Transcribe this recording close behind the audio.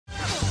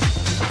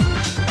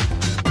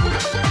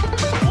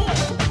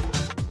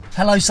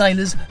Hello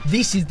sailors,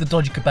 this is the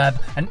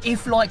Dodgykebaab, and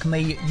if like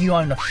me you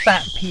own a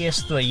fat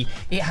PS3,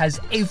 it has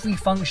every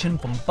function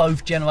from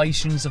both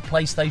generations of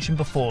PlayStation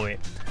before it.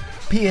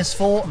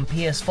 PS4 and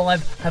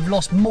PS5 have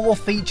lost more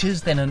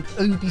features than an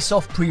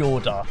Ubisoft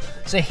pre-order,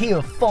 so here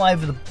are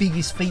 5 of the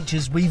biggest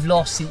features we've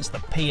lost since the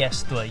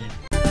PS3.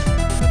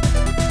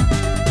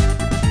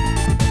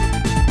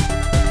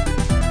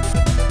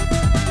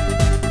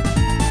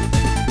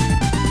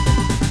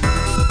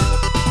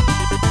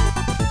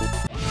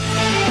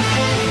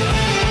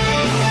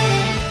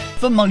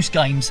 For most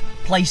games,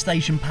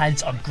 PlayStation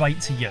pads are great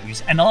to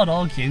use, and I'd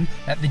argue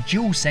that the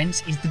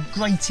DualSense is the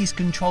greatest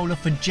controller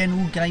for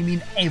general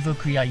gaming ever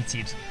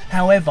created.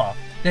 However,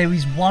 there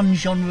is one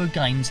genre of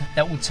games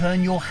that will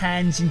turn your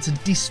hands into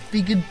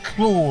disfigured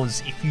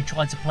claws if you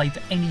try to play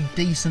for any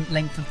decent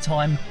length of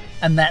time,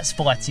 and that's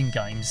fighting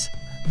games.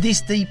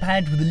 This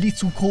D-pad with the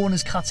little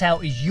corners cut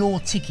out is your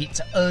ticket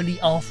to early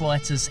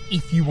arthritis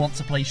if you want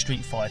to play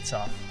Street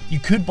Fighter. You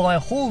could buy a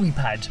Hori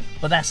pad,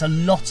 but that's a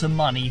lot of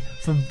money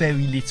for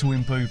very little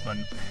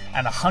improvement,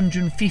 and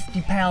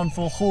 £150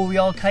 for a Hori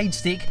arcade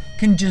stick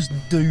can just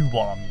do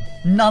one.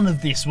 None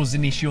of this was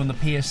an issue on the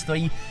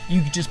PS3,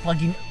 you could just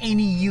plug in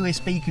any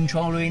USB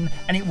controller in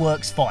and it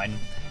works fine.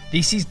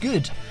 This is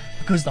good,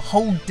 because the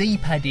whole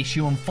D-pad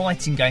issue on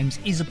fighting games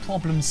is a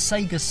problem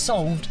Sega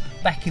solved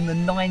back in the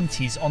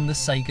 90s on the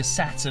Sega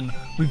Saturn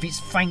with its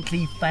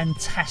frankly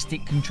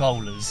fantastic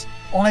controllers.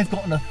 I've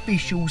got an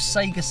official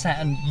Sega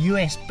Saturn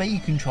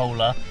USB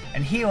controller,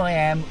 and here I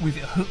am with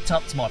it hooked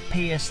up to my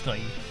PS3.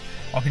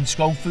 I can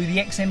scroll through the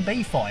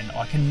XMB fine,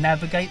 I can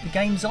navigate the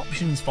game's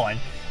options fine,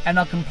 and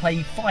I can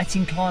play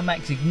Fighting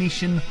Climax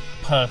Ignition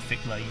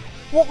perfectly.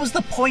 What was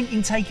the point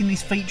in taking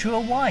this feature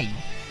away?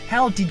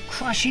 How did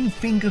crushing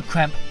finger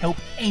cramp help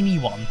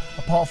anyone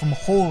apart from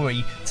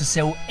Hori to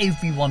sell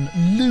everyone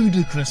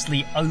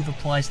ludicrously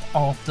overpriced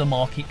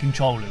aftermarket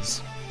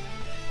controllers?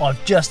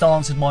 I've just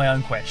answered my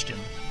own question.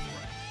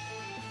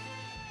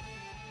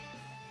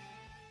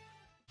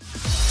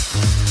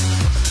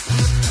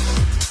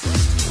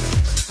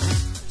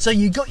 So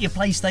you got your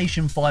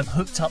PlayStation 5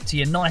 hooked up to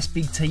your nice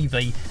big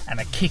TV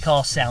and a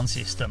kick-ass sound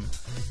system.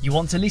 You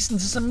want to listen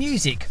to some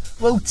music?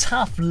 Well,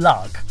 tough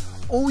luck.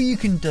 All you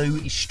can do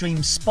is stream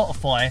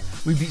Spotify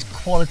with its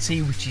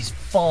quality, which is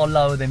far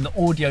lower than the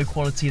audio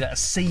quality that a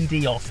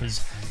CD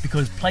offers,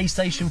 because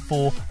PlayStation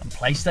 4 and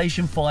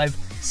PlayStation 5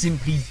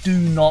 simply do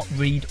not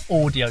read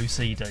audio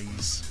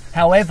CDs.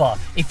 However,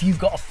 if you've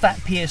got a fat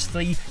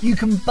PS3, you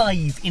can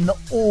bathe in the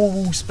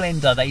oral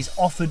splendour that is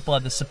offered by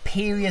the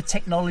superior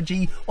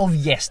technology of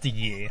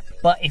yesteryear.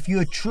 But if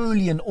you're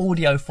truly an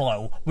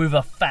audiophile with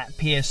a fat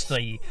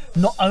PS3,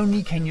 not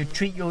only can you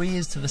treat your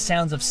ears to the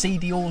sounds of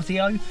CD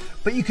audio,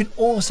 but you can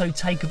also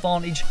take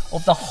advantage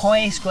of the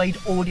highest grade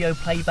audio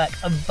playback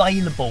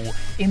available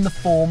in the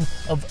form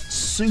of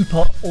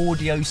Super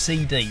Audio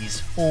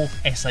CDs, or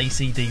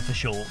SACD for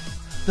short.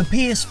 The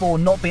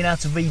PS4 not being able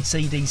to read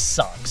CDs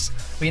sucks,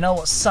 but you know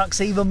what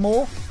sucks even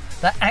more?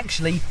 That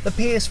actually the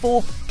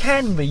PS4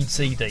 can read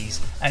CDs,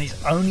 and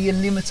it's only a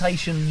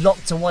limitation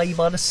locked away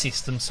by the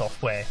system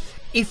software.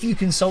 If you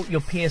consult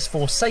your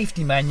PS4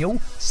 safety manual,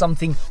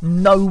 something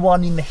no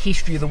one in the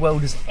history of the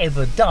world has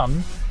ever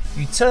done,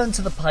 you turn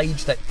to the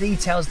page that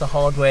details the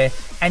hardware,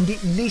 and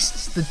it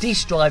lists the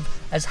disk drive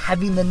as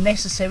having the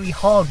necessary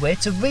hardware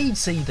to read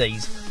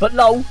CDs. But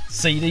lol,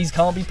 CDs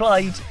can't be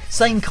played.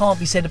 Same can't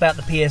be said about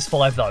the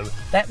PS5 though.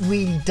 That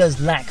really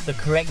does lack the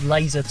correct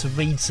laser to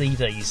read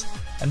CDs,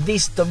 and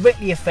this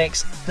directly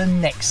affects the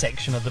next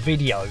section of the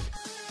video.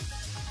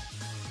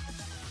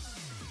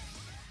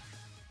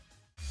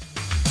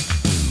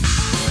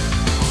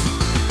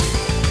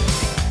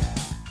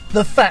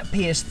 The fat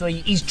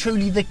PS3 is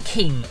truly the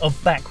king of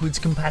backwards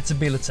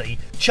compatibility.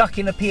 Chuck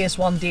in a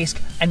PS1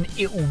 disc and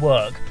it will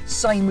work.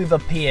 Same with a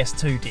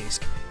PS2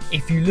 disc.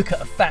 If you look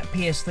at a fat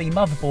PS3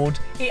 motherboard,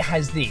 it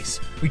has this,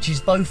 which is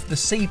both the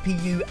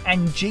CPU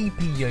and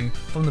GPU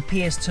from the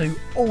PS2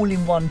 all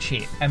in one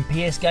chip, and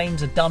PS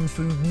games are done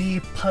through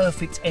near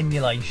perfect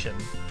emulation.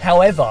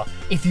 However,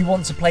 if you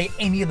want to play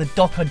any of the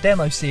Docker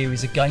demo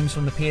series of games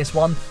from the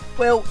PS1,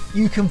 well,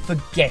 you can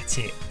forget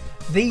it.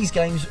 These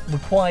games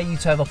require you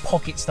to have a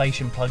pocket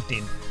station plugged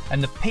in,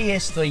 and the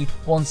PS3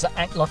 wants to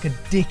act like a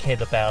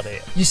dickhead about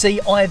it. You see,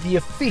 I have the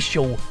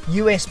official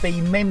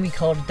USB memory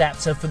card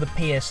adapter for the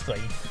PS3.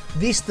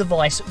 This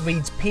device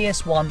reads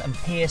PS1 and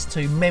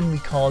PS2 memory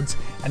cards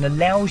and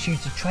allows you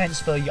to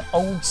transfer your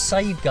old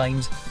save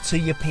games to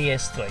your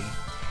PS3.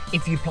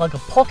 If you plug a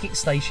pocket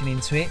station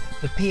into it,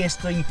 the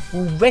PS3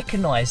 will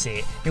recognise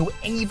it. It will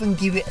even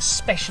give it a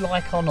special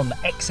icon on the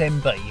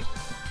XMB.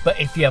 But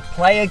if you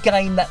play a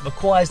game that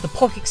requires the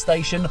pocket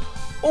station,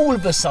 all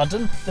of a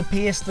sudden the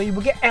PS3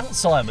 will get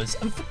Alzheimer's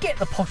and forget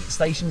the pocket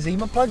station's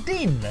even plugged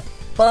in.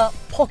 But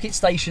pocket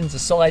stations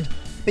aside,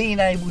 being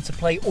able to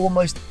play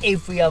almost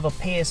every other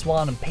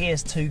PS1 and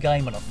PS2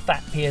 game on a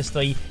fat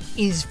PS3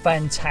 is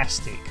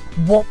fantastic.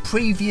 What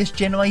previous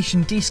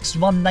generation discs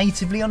run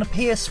natively on a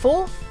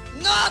PS4?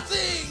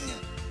 Nothing!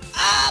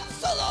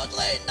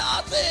 Absolutely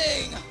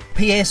nothing!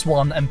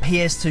 PS1 and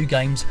PS2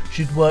 games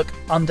should work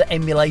under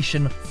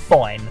emulation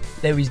fine.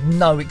 There is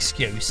no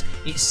excuse.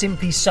 It's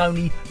simply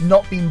Sony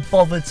not being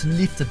bothered to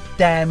lift a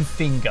damn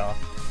finger.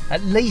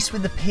 At least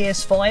with the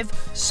PS5,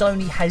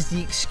 Sony has the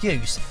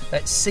excuse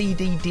that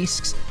CD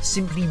discs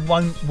simply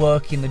won't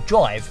work in the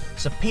drive,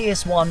 so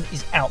PS1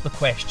 is out the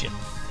question.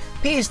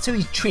 PS2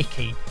 is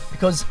tricky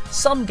because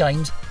some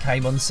games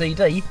came on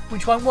CD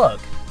which won't work,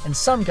 and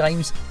some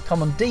games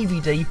come on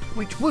DVD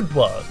which would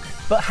work.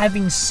 But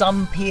having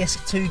some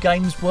PS2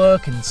 games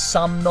work and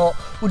some not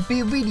would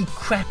be a really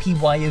crappy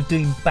way of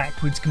doing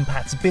backwards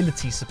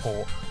compatibility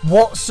support.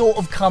 What sort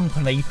of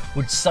company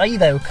would say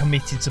they were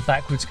committed to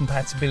backwards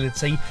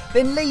compatibility,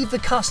 then leave the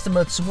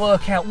customer to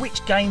work out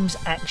which games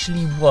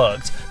actually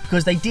worked,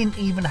 because they didn't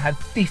even have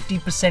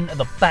 50% of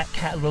the back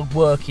catalogue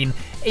working,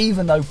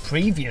 even though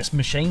previous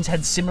machines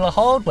had similar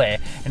hardware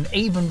and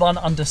even run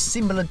under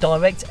similar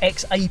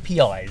DirectX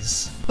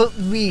APIs. But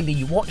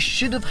really, what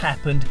should have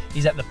happened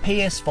is that the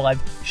PS5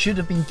 should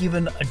have been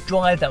given a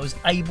drive that was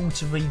able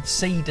to read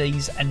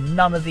CDs, and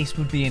none of this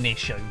would be an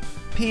issue.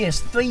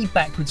 PS3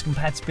 backwards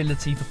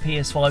compatibility for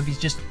PS5 is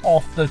just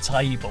off the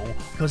table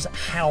because of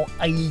how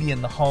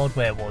alien the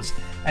hardware was,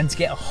 and to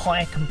get a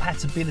high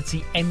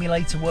compatibility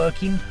emulator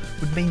working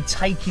would mean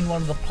taking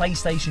one of the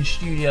PlayStation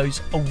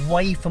studios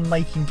away from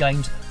making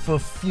games for a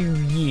few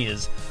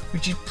years,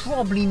 which is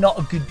probably not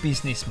a good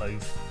business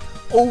move.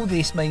 All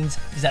this means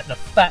is that the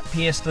fat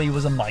PS3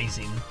 was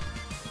amazing.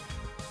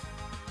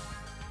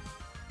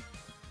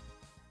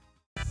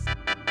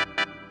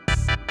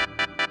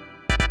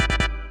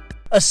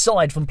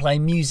 Aside from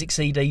playing music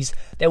CDs,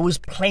 there was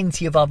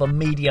plenty of other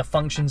media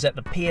functions that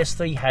the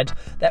PS3 had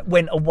that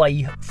went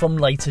away from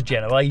later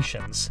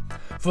generations.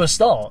 For a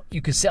start,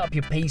 you could set up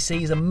your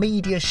PC as a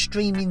media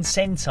streaming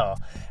centre,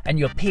 and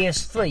your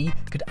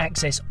PS3 could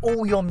access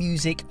all your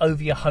music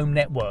over your home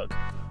network.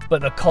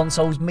 But the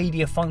console's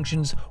media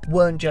functions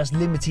weren't just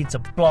limited to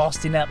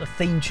blasting out the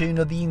theme tune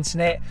of the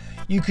internet.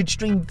 You could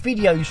stream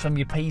videos from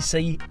your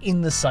PC in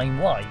the same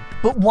way.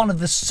 But one of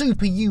the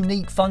super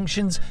unique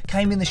functions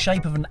came in the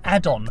shape of an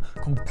add-on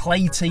called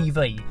Play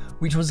TV,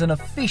 which was an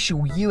official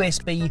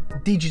USB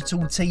digital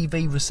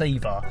TV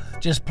receiver.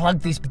 Just plug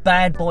this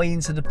bad boy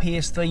into the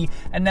PS3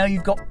 and now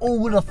you've got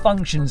all the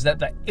functions that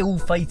the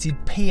ill-fated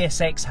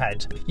PSX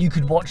had. You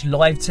could watch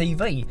live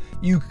TV,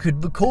 you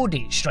could record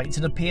it straight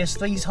to the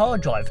PS3's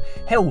hard drive.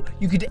 Hell,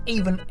 you could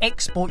even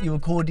export your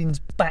recordings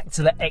back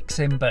to the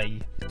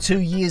XMB. 2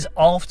 years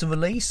after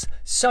release,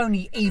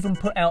 Sony even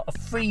put out a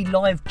free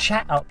live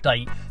chat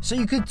update so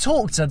you could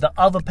talk to the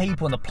other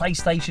people on the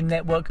PlayStation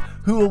network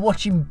who were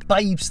watching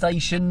Babe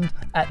Station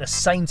at the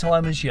same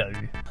time as you.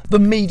 The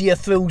media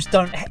thrills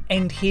don't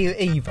end here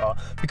either,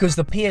 because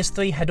the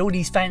PS3 had all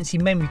these fancy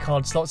memory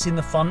card slots in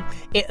the front.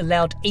 It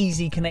allowed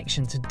easy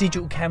connection to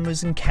digital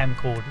cameras and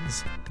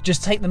camcorders.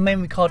 Just take the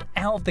memory card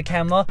out of the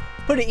camera,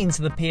 put it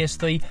into the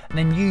PS3, and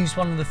then use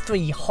one of the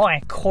 3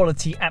 high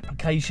quality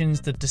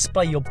applications to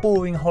display your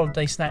boring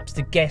holiday snaps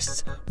to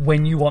guests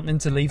when you want them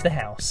to leave the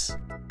house.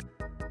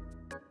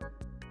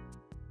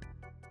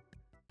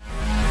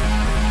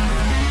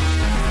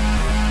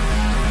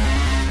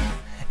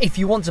 If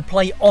you want to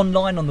play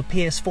online on the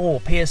PS4 or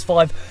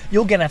PS5,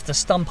 you're going to have to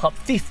stump up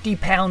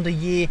 £50 a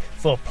year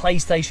for a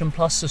PlayStation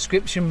Plus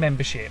subscription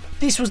membership.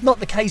 This was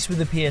not the case with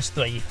the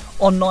PS3.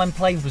 Online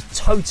play was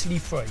totally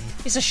free.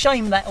 It's a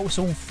shame that it's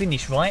all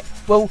finished, right?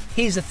 Well,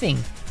 here's the thing,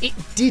 it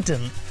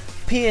didn't.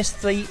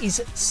 PS3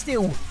 is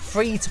still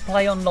free to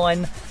play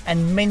online,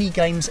 and many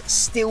games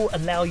still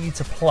allow you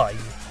to play.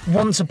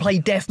 Want to play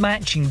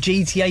Deathmatch in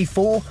GTA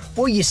 4?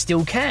 Well, you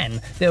still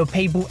can. There are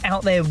people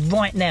out there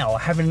right now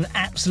having an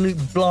absolute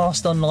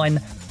blast online,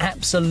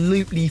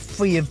 absolutely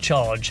free of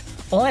charge.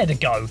 I had a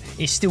go.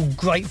 It's still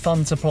great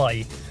fun to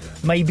play.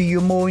 Maybe you're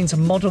more into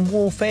Modern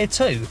Warfare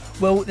 2?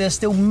 Well, there's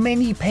still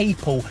many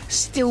people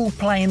still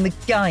playing the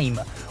game.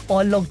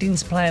 I logged in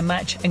to play a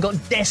match and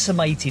got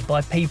decimated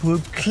by people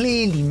who've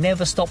clearly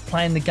never stopped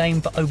playing the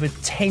game for over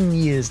 10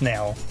 years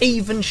now.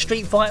 Even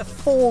Street Fighter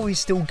 4 is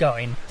still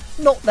going.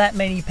 Not that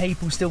many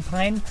people still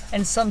playing,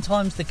 and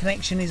sometimes the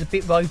connection is a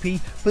bit ropey,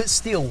 but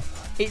still,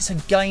 it's a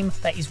game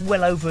that is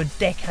well over a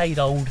decade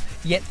old,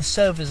 yet the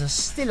servers are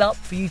still up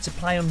for you to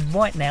play on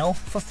right now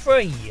for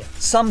free.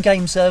 Some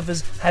game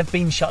servers have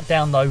been shut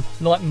down though,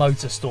 like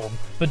MotorStorm,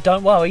 but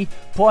don't worry,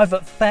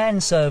 private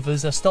fan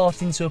servers are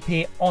starting to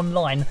appear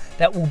online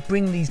that will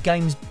bring these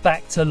games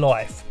back to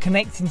life.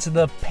 Connecting to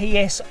the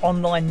PS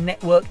Online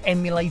Network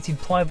emulated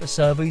private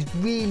server is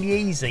really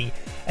easy,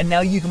 and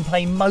now you can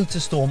play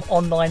MotorStorm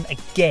online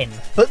again.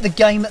 But the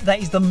game that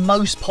is the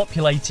most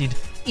populated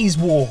is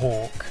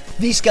Warhawk.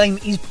 This game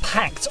is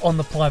packed on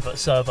the private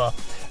server,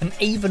 and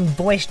even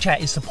voice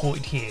chat is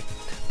supported here.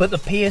 But the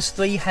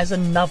PS3 has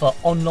another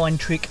online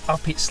trick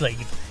up its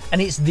sleeve, and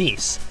it's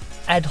this,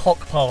 Ad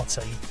Hoc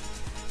Party.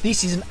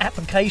 This is an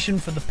application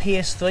for the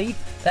PS3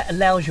 that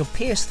allows your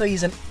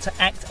PS3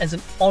 to act as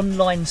an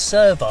online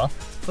server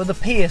for the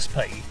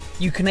PSP.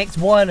 You connect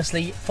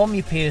wirelessly from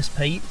your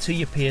PSP to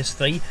your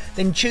PS3,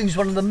 then choose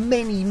one of the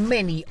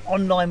many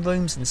online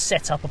rooms and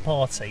set up a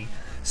party.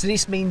 So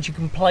this means you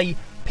can play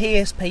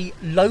PSP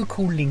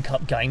local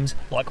link-up games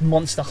like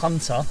Monster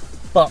Hunter,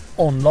 but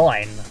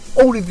online.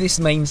 All of this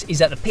means is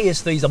that the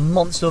PS3 is a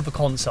monster of a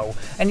console,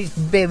 and it's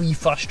very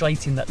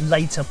frustrating that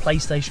later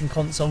PlayStation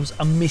consoles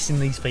are missing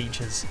these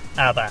features.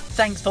 How about?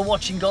 Thanks for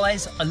watching,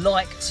 guys. A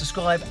like,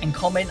 subscribe and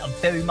comment are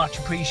very much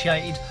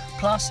appreciated.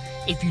 Plus,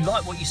 if you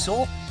like what you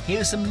saw,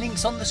 here are some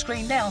links on the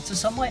screen now to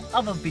some of my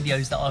other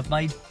videos that I've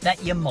made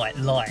that you might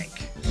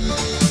like.